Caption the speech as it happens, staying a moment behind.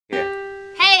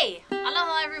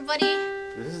Hello, everybody.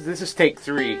 This is take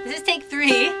 3. This is take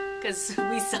 3 because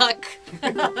we suck.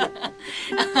 I'm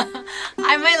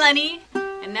Mailani,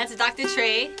 and that's Dr.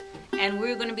 Trey, and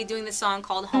we're going to be doing the song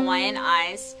called Hawaiian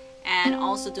Eyes, and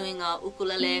also doing a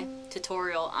ukulele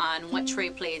tutorial on what Trey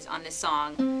plays on this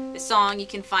song. This song you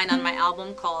can find on my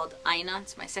album called Aina.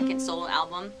 It's my second solo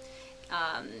album.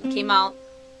 Came out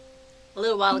a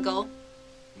little while ago,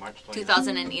 March 29th.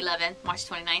 2011, March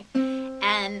 29th.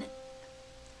 And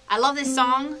I love this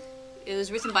song. It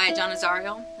was written by John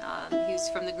Azario. He was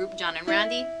from the group John and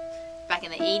Randy back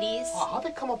in the 80s. Oh, how'd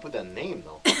they come up with that name,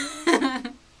 though?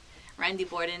 Randy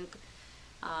Borden,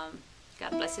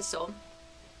 God bless his soul.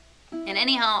 And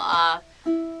anyhow,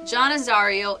 John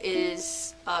Azario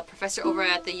is a professor over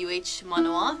at the UH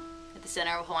Manoa at the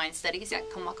Center of Hawaiian Studies at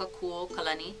Kamakakuo,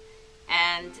 Kalani.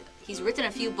 And he's written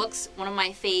a few books, one of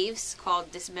my faves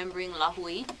called Dismembering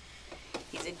Lahui.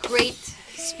 He's a great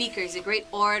speaker, he's a great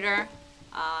orator.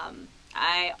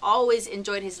 I always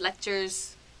enjoyed his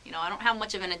lectures. You know, I don't have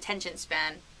much of an attention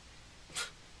span.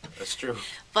 That's true.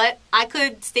 But I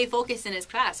could stay focused in his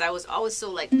class. I was always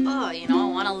so like, oh, you know,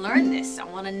 I want to learn this. I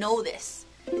want to know this.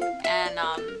 And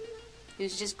he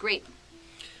was just great.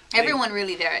 Everyone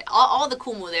really there. All the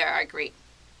kumu there are great.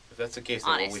 If that's the case,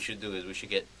 then what we should do is we should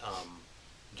get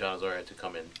John Azario to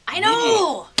come in. I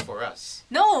know! For us.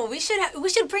 No, we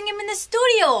should bring him in the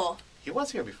studio. He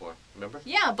was here before, remember?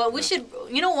 Yeah, but we should,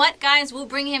 you know what, guys? We'll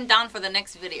bring him down for the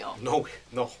next video. No.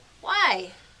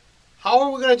 Why? How are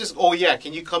we going to just, oh yeah,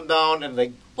 can you come down and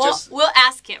like just... We'll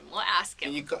ask him.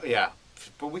 Yeah,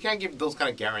 but we can't give those kind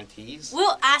of guarantees.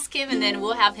 We'll ask him and then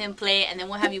we'll have him play and then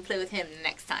we'll have you play with him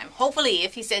next time. Hopefully,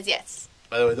 if he says yes.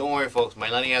 By the way, don't worry folks,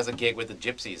 Mailani has a gig with the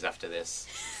Gypsies after this.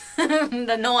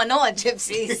 The Noah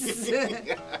Gypsies.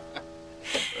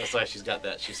 That's why she's got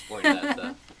that, she's sporting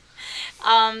that.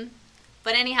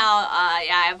 But anyhow,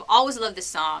 yeah, I've always loved this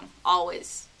song.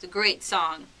 Always. It's a great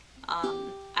song.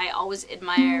 I always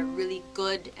admire really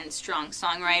good and strong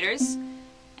songwriters.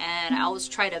 And I always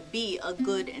try to be a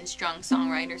good and strong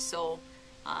songwriter. So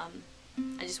I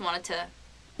just wanted to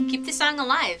keep this song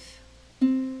alive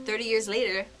 30 years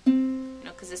later. You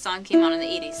know, because the song came out in the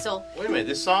 80s. So wait a minute,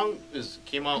 this song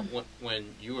came out when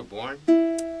you were born?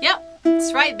 Yep,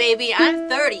 that's right, baby. I'm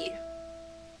 30.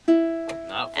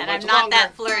 And I'm not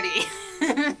that flirty.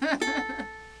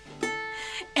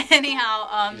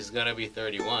 Anyhow, she's gonna be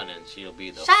 31 and she'll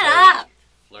be the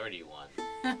flirty one.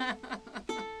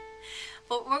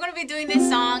 But we're gonna be doing this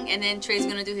song and then Trey's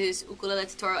gonna do his ukulele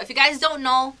tutorial. If you guys don't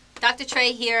know, Dr.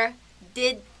 Trey here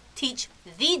did teach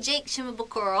the Jake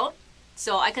Shimabukuro.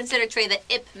 So I consider Trey the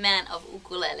Ip Man of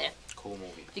ukulele. Cool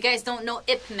movie. If you guys don't know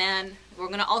Ip Man, we're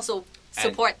gonna also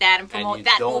support that and promote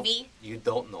that movie. You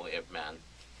don't know Ip Man.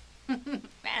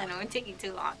 Man, we're taking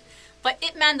too long. But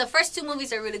Ip Man, the first 2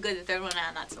 movies are really good. The third one,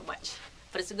 not so much.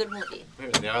 But it's a good movie.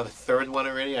 Wait, they are the third one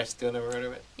already? I still never heard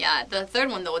of it. Yeah, the third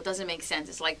one, though, it doesn't make sense.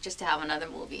 It's like just to have another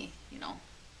movie, you know.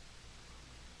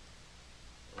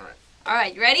 Alright.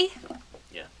 Alright, you ready?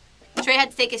 Yeah. Trey had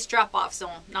to take his strap off,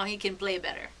 so now he can play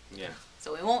better. Yeah.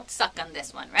 So we won't suck on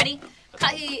this one. Ready?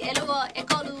 Kahi, elua,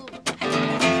 ekolu.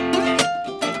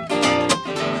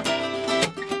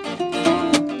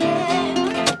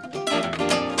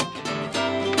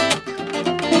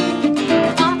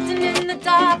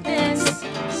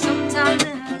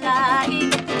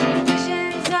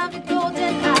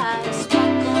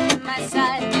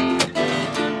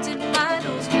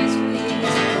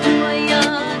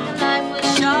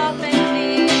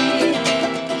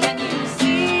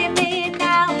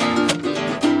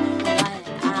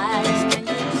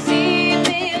 See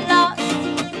me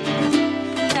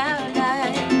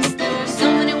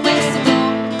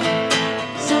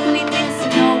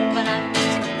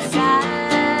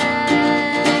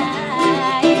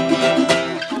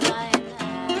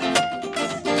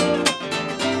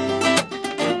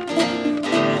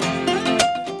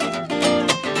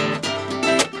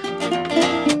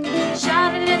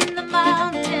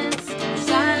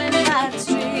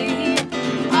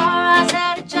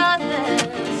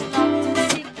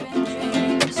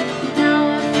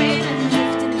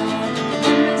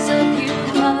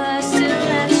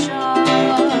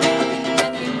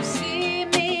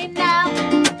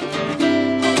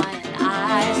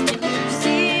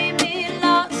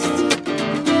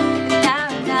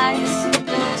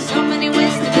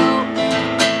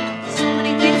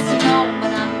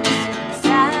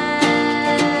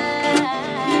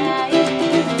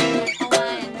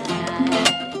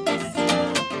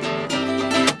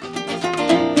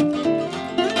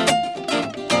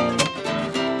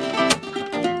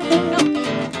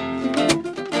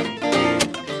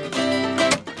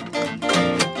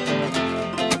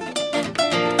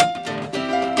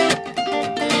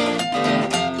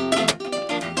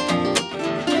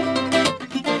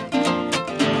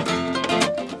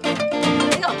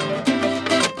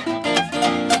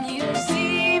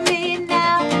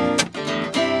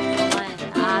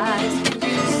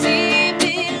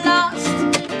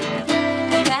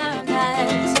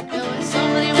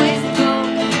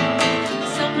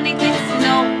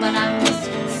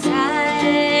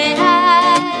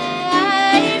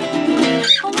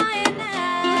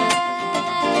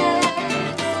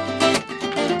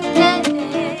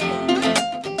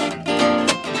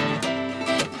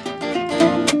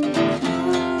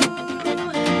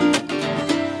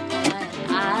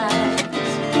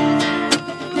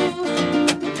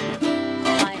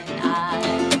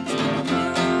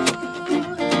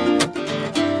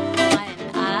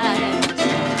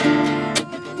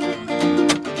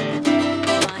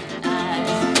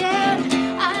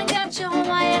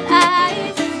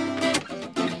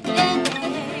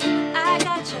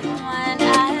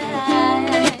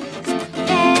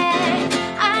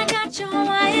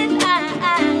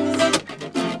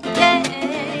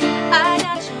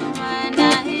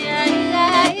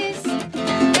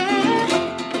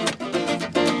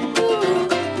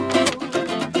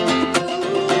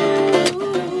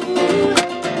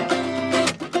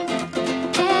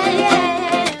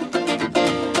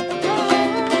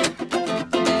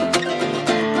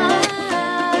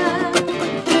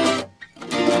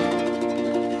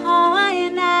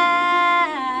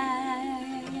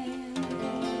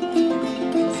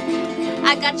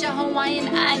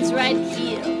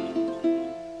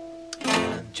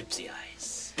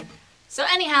So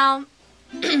anyhow,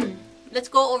 let's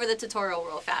go over the tutorial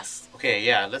real fast. Okay,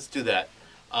 yeah, let's do that.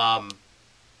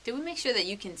 Did we make sure that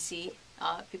you can see,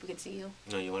 people can see you?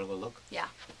 No, you want to go look? Yeah.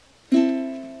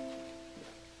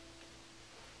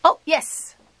 Oh,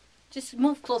 yes. Just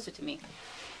move closer to me.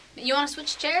 You want to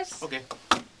switch chairs? Okay.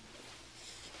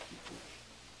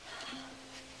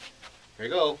 Here we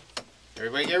go.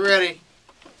 Everybody get ready.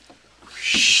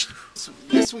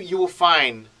 This you will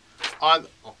find on...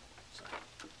 Oh, sorry.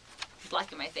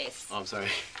 Blocking my face. Oh, I'm sorry.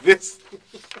 This...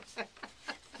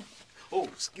 Oh,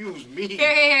 excuse me.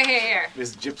 Here.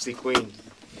 Miss Gypsy Queen.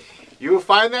 You will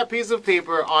find that piece of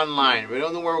paper online. We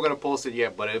don't know where we're going to post it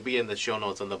yet, but it'll be in the show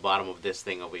notes on the bottom of this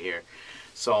thing over here.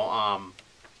 So,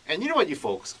 and you know what, you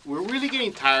folks? We're really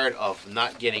getting tired of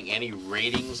not getting any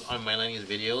ratings on Mailani's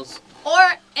videos.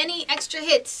 Or any extra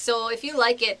hits. So if you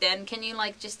like it, then can you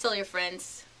like just tell your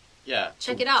friends? Yeah.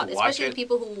 Check it out. Especially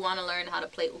people who want to learn how to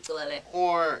play ukulele.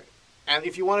 And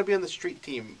if you want to be on the street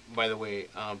team, by the way,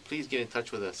 please get in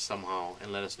touch with us somehow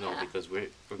and let us know because we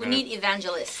need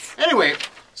evangelists. Anyway,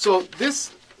 so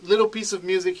this little piece of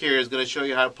music here is going to show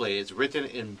you how to play. It's written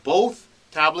in both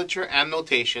tablature and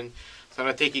notation. So I'm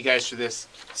going to take you guys through this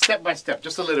step by step,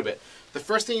 just a little bit. The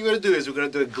first thing you're going to do is we're going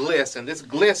to do a gliss, and this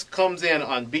gliss comes in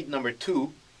on beat number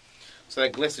 2. So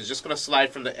that gliss is just going to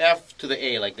slide from the F to the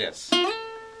A like this.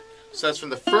 So that's from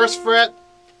the 1st fret.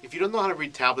 If you don't know how to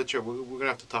read tablature, we're going to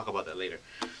have to talk about that later.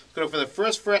 Go from the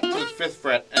 1st fret to the 5th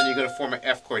fret, and you're going to form an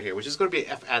F chord here, which is going to be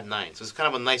an F add 9. So it's kind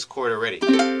of a nice chord already.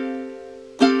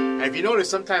 And if you notice,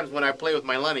 sometimes when I play with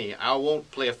Mailani, I won't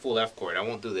play a full F chord. I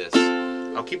won't do this.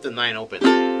 I'll keep the 9 open.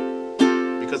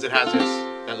 Because it has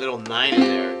that little 9 in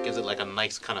there. It gives it like a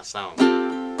nice kind of sound.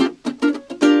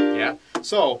 Yeah?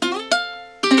 So,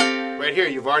 right here,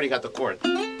 you've already got the chord.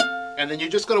 And then you're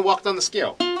just going to walk down the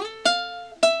scale.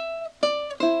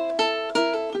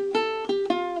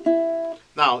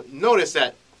 Now, notice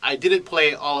that I didn't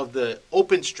play all of the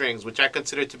open strings, which I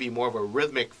consider to be more of a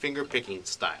rhythmic finger-picking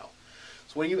style.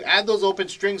 So when you add those open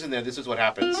strings in there, this is what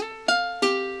happens.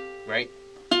 Right?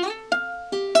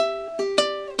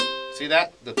 See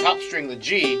that? The top string, the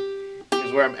G,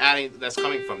 is where I'm adding, that's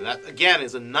coming from. That, again,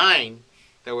 is a 9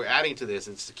 that we're adding to this.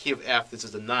 It's the key of F. This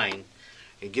is a 9.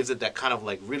 It gives it that kind of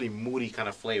like really moody kind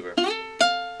of flavor.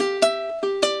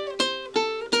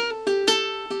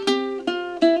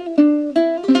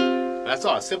 That's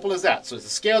all, as simple as that. So it's a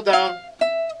scale down.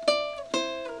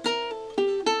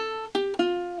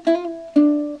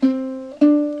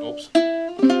 Oops.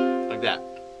 Like that.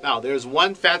 Now, there's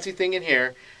one fancy thing in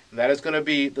here, and that is going to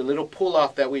be the little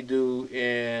pull-off that we do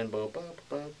in...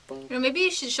 Maybe you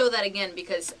should show that again,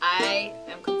 because I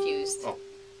am confused. Oh, all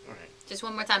right. Just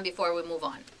one more time before we move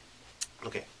on.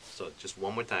 Okay, so just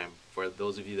one more time for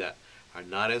those of you that are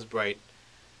not as bright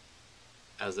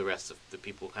as the rest of the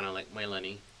people, kind of like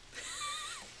Mailani.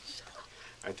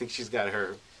 I think she's got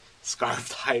her scarf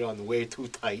tied on way too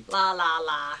tight. La la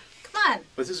la. Come on.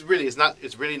 But this is really,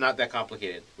 it's really not that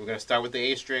complicated. We're going to start with the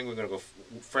A string. We're going to go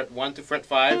fret 1 to fret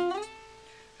 5.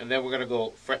 And then we're going to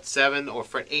go fret 7 or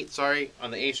fret 8, sorry,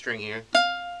 on the A string here.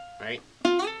 Right?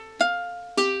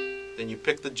 Then you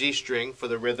pick the G string for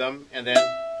the rhythm. And then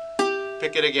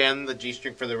pick it again, the G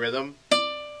string for the rhythm.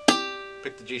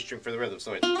 Pick the G string for the rhythm.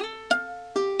 So it's...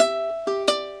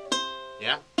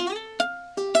 Yeah?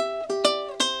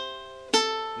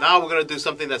 Now we're going to do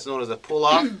something that's known as a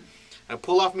pull-off. And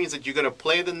pull-off means that you're going to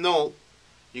play the note.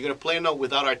 You're going to play a note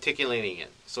without articulating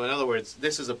it. So in other words,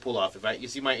 this is a pull-off. You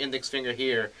see my index finger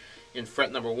here in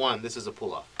fret number 1, this is a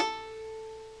pull-off.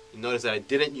 You notice that I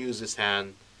didn't use this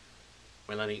hand.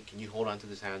 Mailani, can you hold on to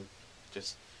this hand?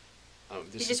 Just.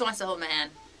 He just wants to hold my hand.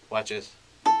 Watch this.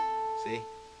 See?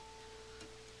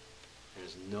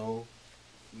 There's no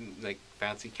like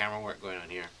fancy camera work going on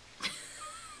here.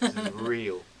 This is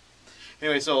real.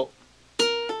 Anyway, so,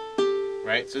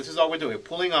 right, so this is all we're doing. We're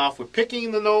pulling off, we're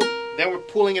picking the note, then we're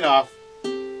pulling it off.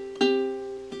 And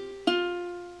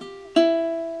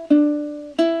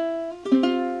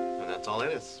that's all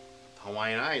it is.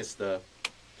 Hawaiian Eyes, the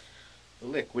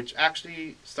lick, which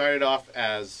actually started off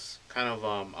as kind of,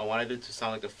 I wanted it to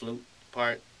sound like the flute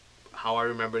part, how I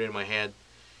remembered it in my head,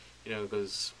 you know,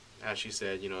 because, as she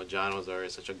said, you know, John was already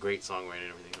such a great songwriter and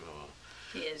everything.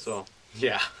 He is. So,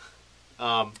 yeah.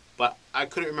 But I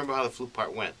couldn't remember how the flute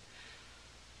part went.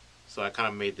 So I kind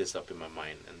of made this up in my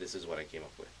mind, and this is what I came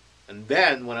up with. And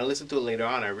then, when I listened to it later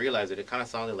on, I realized that it kind of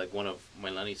sounded like one of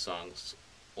Mailani's songs,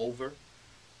 Over.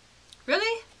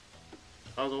 Really?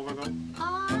 How's Over going?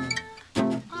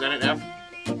 Is that an F?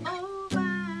 Over.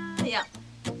 Yeah.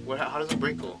 How does the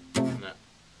break go in that?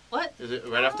 What? Is it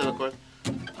right after the chord?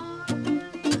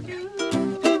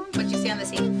 What you see on the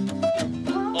scene?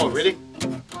 Oh, Oh, really?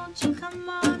 Won't you come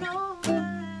on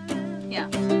over? Yeah.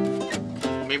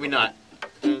 Maybe not.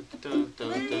 Dun, dun,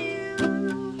 dun, dun.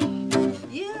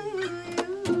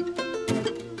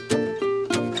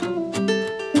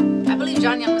 I believe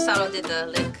John Yamamoto did the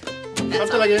lick.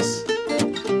 Something like this.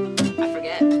 I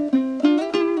forget. I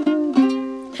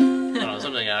don't know,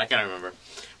 something like that. I can't remember.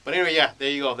 But anyway, yeah,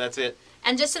 there you go. That's it.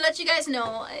 And just to let you guys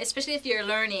know, especially if you're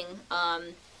learning,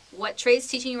 what Trey's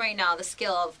teaching you right now, the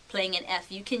skill of playing an F,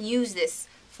 you can use this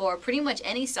for pretty much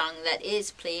any song that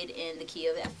is played in the key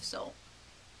of F. So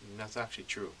that's actually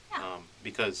true. Yeah.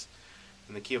 Because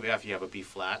in the key of F, you have a B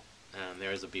flat, and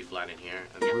there is a B flat in here.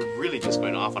 And we're really just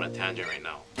going off on a tangent right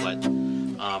now. But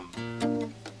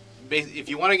if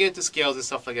you want to get into scales and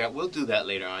stuff like that, we'll do that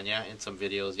later on, yeah, in some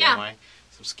videos, yeah.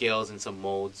 Some scales and some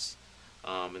modes.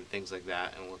 And things like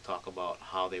that, and we'll talk about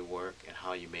how they work and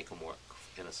how you make them work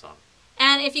in a song.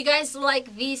 And if you guys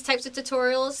like these types of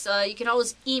tutorials, you can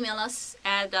always email us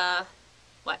at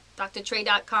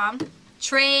drtrey.com.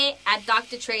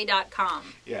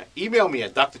 Trey@drtrey.com. Yeah, email me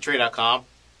at drtrey.com.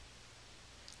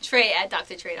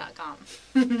 Trey@drtrey.com.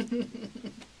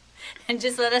 And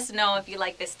just let us know if you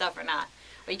like this stuff or not.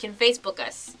 Or you can Facebook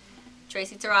us.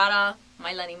 Tracy Terada,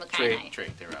 Mailani Makainai.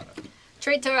 Trey Terada.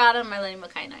 Trey Terada, Mailani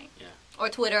Makainai. Yeah. Or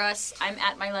Twitter us. I'm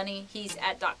at Mailani. He's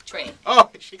at Doc Trey. Oh,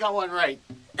 she got one right.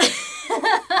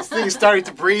 This thing is starting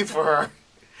to breathe for her.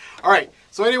 All right.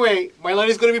 So anyway,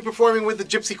 Mailani's going to be performing with the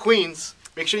Gypsy Queens.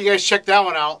 Make sure you guys check that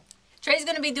one out. Trey's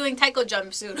going to be doing taiko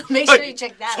jump soon. Make sure you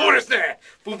check that out. There.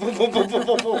 Boom, boom, boom, boom, boom,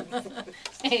 boom, boom.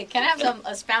 Hey, can I have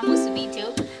a spam with me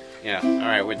too? Yeah. All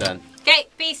right. We're done. Okay.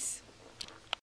 Peace.